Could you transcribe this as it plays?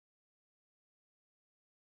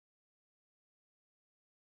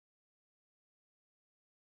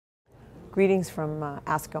Greetings from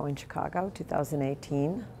ASCO in Chicago,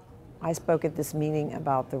 2018. I spoke at this meeting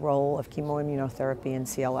about the role of chemo-immunotherapy in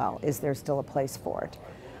CLL. Is there still a place for it?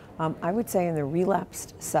 I would say in the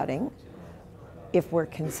relapsed setting, if we're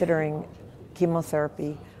considering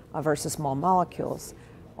chemotherapy versus small molecules,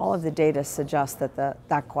 all of the data suggests that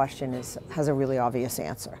that question has a really obvious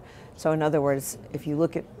answer. So in other words, if you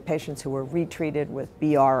look at patients who were retreated with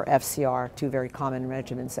BR or FCR, two very common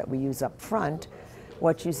regimens that we use up front,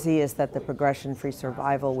 what you see is that the progression-free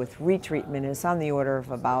survival with retreatment is on the order of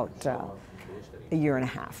about a year and a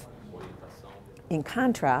half. In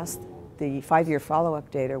contrast, the 5-year follow-up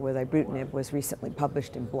data with ibrutinib was recently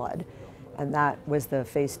published in Blood, and that was the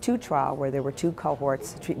phase 2 trial where there were 2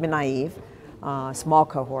 cohorts, treatment naive, small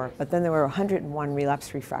cohort, but then there were 101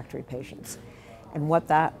 relapsed refractory patients. And what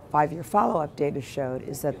that 5-year follow-up data showed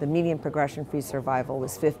is that the median progression-free survival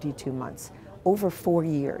was 52 months, over 4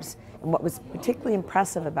 years. And what was particularly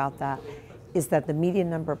impressive about that is that the median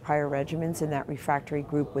number of prior regimens in that refractory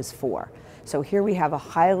group was 4. So here we have a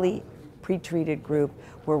highly pretreated group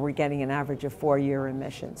where we're getting an average of 4-year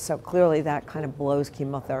remission. So clearly that kind of blows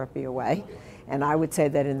chemotherapy away. And I would say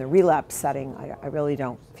that in the relapse setting, I really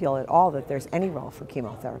don't feel at all that there's any role for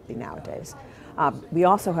chemotherapy nowadays. We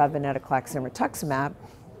also have venetoclax and rituximab,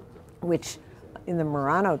 which in the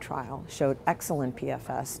Murano trial showed excellent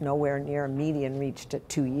PFS, nowhere near a median reached at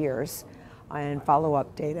 2 years. And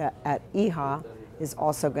follow-up data at EHA is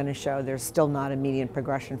also going to show there's still not a median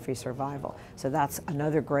progression-free survival. So that's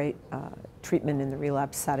another great treatment in the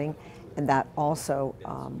relapse setting, and that also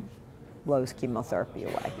blows chemotherapy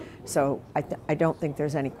away. So I don't think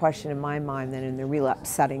there's any question in my mind that in the relapse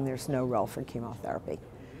setting there's no role for chemotherapy.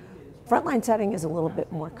 Frontline setting is a little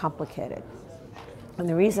bit more complicated. And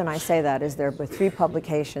the reason I say that is there were 3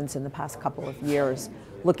 publications in the past couple of years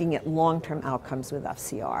looking at long-term outcomes with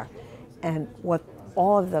FCR. And what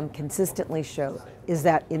all of them consistently show is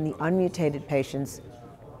that in the unmutated patients,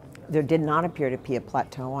 there did not appear to be a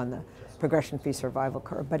plateau on the progression-free survival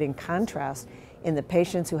curve. But in contrast, in the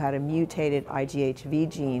patients who had a mutated IGHV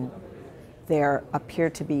gene, there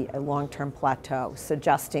appeared to be a long-term plateau,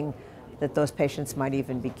 suggesting that those patients might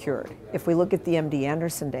even be cured. If we look at the MD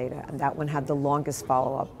Anderson data, and that one had the longest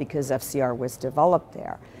follow-up because FCR was developed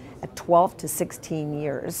there, at 12 to 16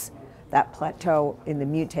 years, that plateau in the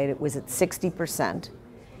mutated was at 60%,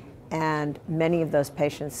 and many of those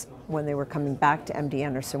patients, when they were coming back to MD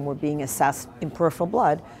Anderson, were being assessed in peripheral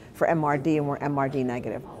blood for MRD and were MRD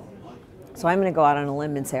negative. So I'm going to go out on a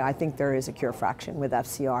limb and say I think there is a cure fraction with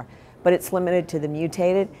FCR, but it's limited to the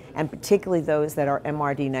mutated, and particularly those that are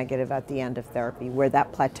MRD negative at the end of therapy, where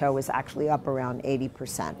that plateau is actually up around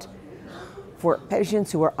 80%. For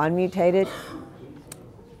patients who are unmutated,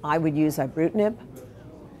 I would use ibrutinib.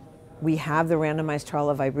 We have the randomized trial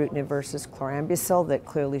of ibrutinib versus chlorambucil that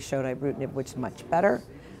clearly showed ibrutinib was much better,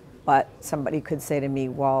 but somebody could say to me,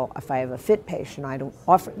 well, if I have a fit patient, I don't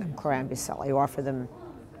offer them chlorambucil, I offer them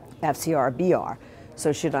FCR BR.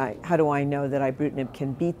 So how do I know that ibrutinib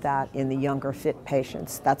can beat that in the younger fit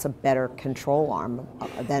patients? That's a better control arm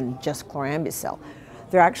than just chlorambucil.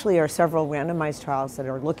 There actually are several randomized trials that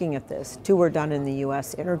are looking at this. 2 were done in the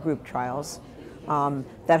US intergroup trials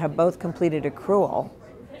that have both completed accrual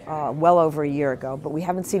well over a year ago, but we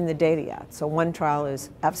haven't seen the data yet. So one trial is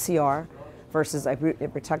FCR versus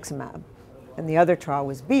ibrutinib rituximab. And the other trial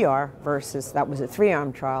was BR versus, that was a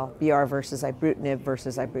 3-arm trial, BR versus ibrutinib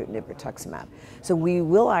rituximab. So we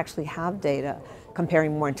will actually have data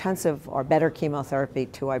comparing more intensive or better chemotherapy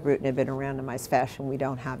to ibrutinib in a randomized fashion. We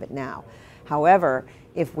don't have it now. However,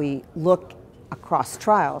 if we look across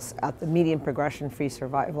trials at the median progression-free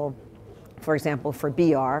survival, for example, for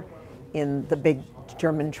BR in the big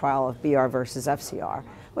German trial of BR versus FCR,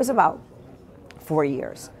 was about 4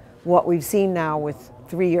 years. What we've seen now with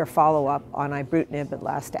 3-year follow-up on ibrutinib at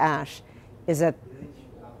last ASH is that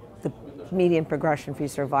the median progression-free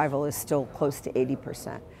survival is still close to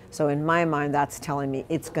 80%. So in my mind, that's telling me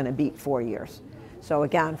it's going to beat 4 years. So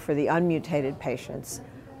again, for the unmutated patients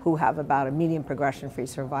who have about a median progression-free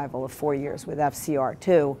survival of 4 years with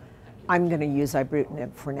FCR2, I'm going to use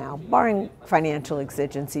ibrutinib for now, barring financial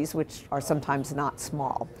exigencies, which are sometimes not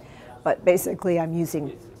small. But basically, I'm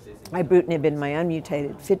using ibrutinib in my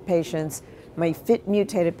unmutated fit patients. My fit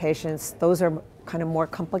mutated patients, those are kind of more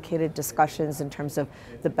complicated discussions in terms of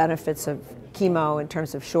the benefits of chemo, in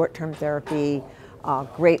terms of short-term therapy,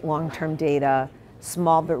 great long-term data,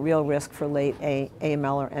 small but real risk for late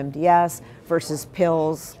AML or MDS versus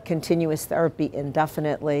pills, continuous therapy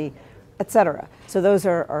indefinitely, etc. So those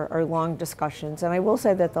are long discussions. And I will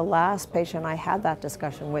say that the last patient I had that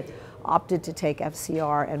discussion with opted to take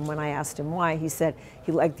FCR, and when I asked him why, he said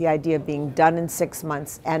he liked the idea of being done in 6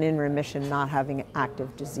 months and in remission, not having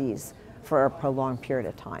active disease for a prolonged period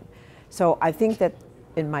of time. So I think that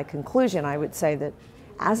in my conclusion, I would say that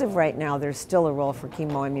as of right now, there's still a role for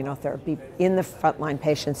chemo-immunotherapy in the frontline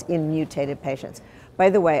patients, in mutated patients. By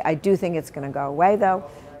the way, I do think it's going to go away, though,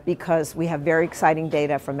 because we have very exciting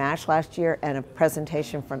data from ASH last year and a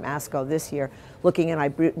presentation from ASCO this year looking at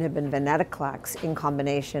ibrutinib and venetoclax in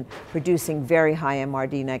combination, producing very high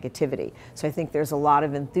MRD negativity. So I think there's a lot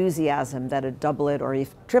of enthusiasm that a doublet or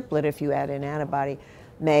triplet, if you add in antibody,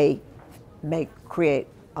 may create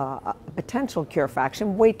a potential cure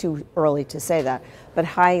fraction. Way too early to say that, but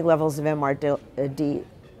high levels of MRD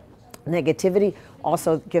negativity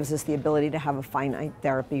also gives us the ability to have a finite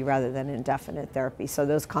therapy rather than indefinite therapy. So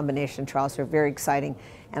those combination trials are very exciting,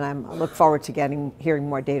 and I look forward to hearing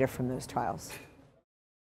more data from those trials.